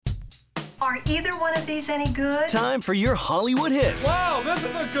Are either one of these any good? Time for your Hollywood hits. Wow, this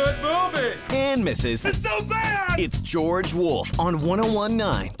is a good movie. And misses. It's so bad. It's George Wolf on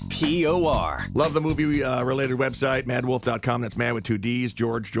 1019 POR. Love the movie-related website, madwolf.com. That's Mad with 2 Ds.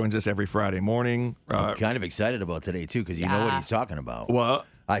 George joins us every Friday morning. I'm kind of excited about today, too, because you know what he's talking about. What?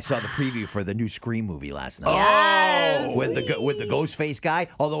 I saw the preview for the new Scream movie last night. Yes. With the Ghostface guy.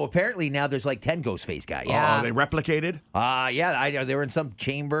 Although apparently now there's like 10 Ghostface guys. Oh, they replicated? Yeah, I know. They were in some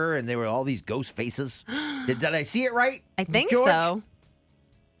chamber and there were all these ghost faces. Did I see it right? I think George? so.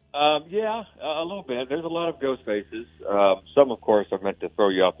 Yeah, a little bit. There's a lot of ghost faces. Some, of course, are meant to throw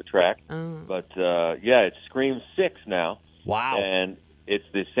you off the track. But, yeah, it's Scream 6 now. Wow. And it's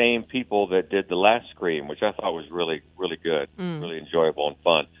the same people that did the last Scream, which I thought was really, really good, really enjoyable and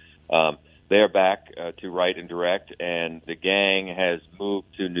fun. They are back to write and direct, and the gang has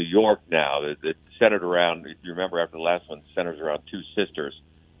moved to New York now. It's centered around, if you remember after the last one, centers around two sisters,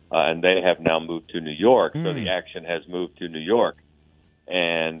 and they have now moved to New York, so the action has moved to New York.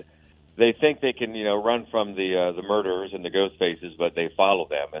 And they think they can, run from the murderers and the ghost faces, but they follow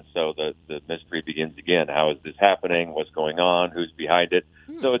them, and so the mystery begins again. How is this happening? What's going on? Who's behind it?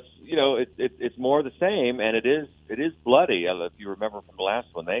 So it's it's more of the same, and it is bloody. If you remember from the last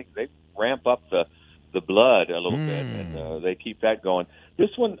one, they ramp up the blood a little bit, and they keep that going.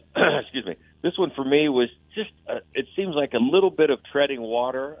 This one, excuse me, this one for me was just it seems like a little bit of treading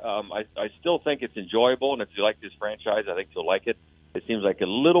water. I still think it's enjoyable, and if you like this franchise, I think you'll like it. It seems like a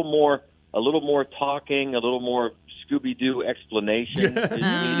little more talking, a little more Scooby-Doo explanation is needed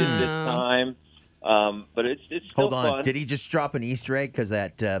this time. But it's still Hold on. fun. Did he just drop an Easter egg because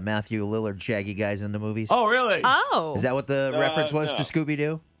that Matthew Lillard Shaggy guy's in the movies? Oh, really? Oh. Is that what the reference was to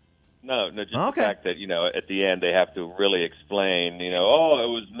Scooby-Doo? No, just Okay. the fact that, at the end they have to really explain, it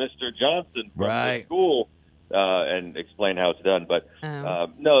was Mr. Johnson from the school, and explain how it's done. But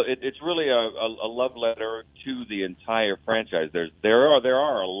no, it's really a love letter to the entire franchise. There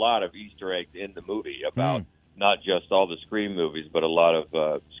are a lot of Easter eggs in the movie about not just all the Scream movies, but a lot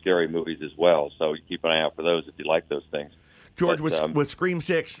of scary movies as well. So you keep an eye out for those if you like those things. George, But, with Scream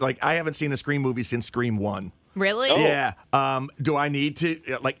 6, I haven't seen a Scream movie since Scream 1. Really? Oh. Yeah. Do I need to,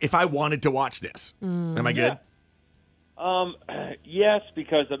 if I wanted to watch this, am I good? Yes,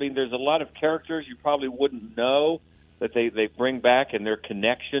 because, there's a lot of characters you probably wouldn't know that they bring back and their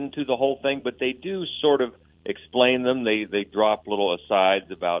connection to the whole thing, but they do sort of explain them. They drop little asides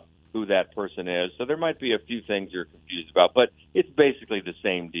about who that person is. So there might be a few things you're confused about, but it's basically the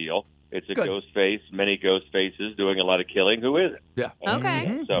same deal. It's a ghost face, many ghost faces doing a lot of killing. Who isn't? Yeah.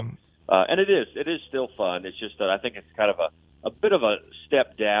 Okay. So, and it is still fun. It's just that I think it's kind of a bit of a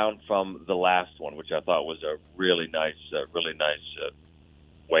step down from the last one, which I thought was a really nice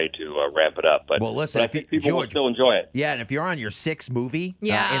way to ramp it up. But, Well, listen, but I if think you- people will George- still enjoy it. Yeah, and if you're on your sixth movie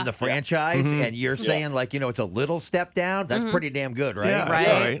Yeah. in the franchise and you're saying, it's a little step down, that's pretty damn good, right? Yeah, Right. that's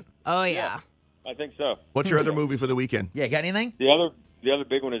all right. Oh, yeah. I think so. What's your other movie for the weekend? Yeah, got anything? The other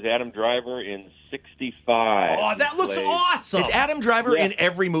big one is Adam Driver in 65. Oh, that looks Plays- awesome. Is Adam Driver in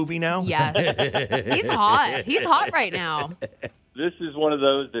every movie now? Yes. He's hot. He's hot right now. This is one of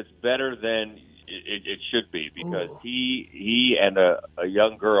those that's better than it should be because he and a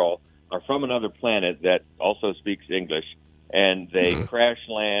young girl are from another planet that also speaks English, and they crash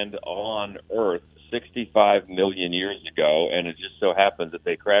land on Earth 65 million years ago, and it just so happens that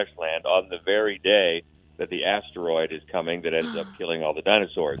they crash land on the very day that the asteroid is coming that ends up killing all the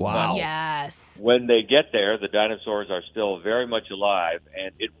dinosaurs. Wow. Yes. When they get there, the dinosaurs are still very much alive,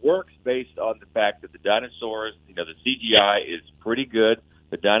 and it works based on the fact that the dinosaurs, the CGI is pretty good.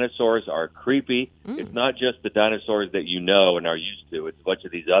 The dinosaurs are creepy. It's not just the dinosaurs that you know and are used to. It's a bunch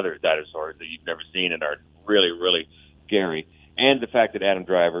of these other dinosaurs that you've never seen and are really, really scary. And the fact that Adam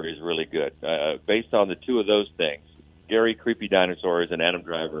Driver is really good. Based on the two of those things, scary, creepy dinosaurs and Adam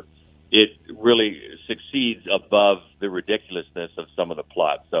Driver, it really succeeds above the ridiculousness of some of the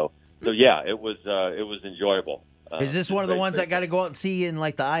plot. So yeah, it was enjoyable. Is this one of the ones I got to go out and see in the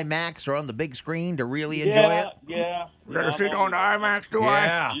IMAX or on the big screen to really enjoy it? Yeah. You got to see it on the IMAX, do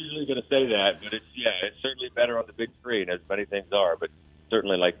I'm usually going to say that, but it's certainly better on the big screen, as many things are. But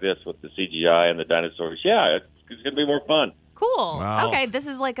certainly like this with the CGI and the dinosaurs, it's going to be more fun. Cool. Wow. Okay, this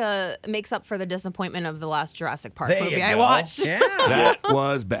is makes up for the disappointment of the last Jurassic Park There movie you I go. watched. Yeah. That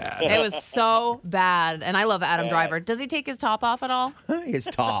was bad. It was so bad. And I love Adam Driver. Does he take his top off at all? His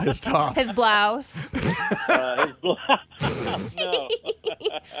top. It's tough. His blouse? No.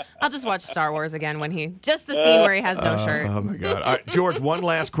 I'll just watch Star Wars again just the scene where he has no shirt. Oh, my God. All right, George, one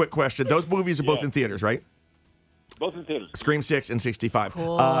last quick question. Those movies are both in theaters, right? Both in theaters. Scream 6 and 65.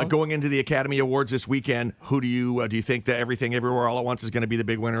 Cool. Going into the Academy Awards this weekend, who do you think that Everything Everywhere All at Once is going to be the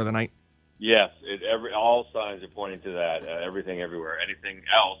big winner of the night? Yes, all signs are pointing to that. Everything, everywhere. Anything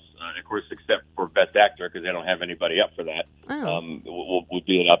else, of course, except for Best Actor, because they don't have anybody up for that, would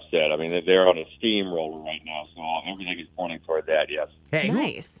be an upset. I mean, they're on a steamroller right now, so everything is pointing toward that. Yes. Hey,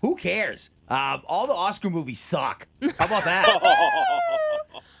 Nice. who cares? All the Oscar movies suck. How about that?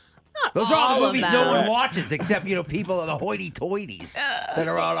 Those are all the of movies them. no one watches except, people are the hoity-toities that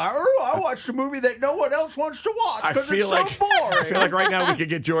are all like, I watched a movie that no one else wants to watch I because it's feel so like boring. I feel like right now we could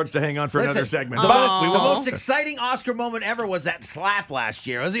get George to hang on for another Listen, segment. The, But we the won't. most exciting Oscar moment ever was that slap last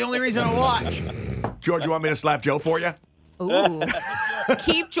year. It was the only reason to watch. George, you want me to slap Joe for you? Ooh.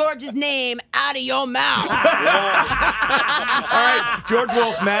 Keep George's name out of your mouth. All right, George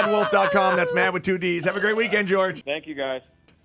Wolf, madwolf.com. That's Mad with 2 Ds. Have a great weekend, George. Thank you, guys.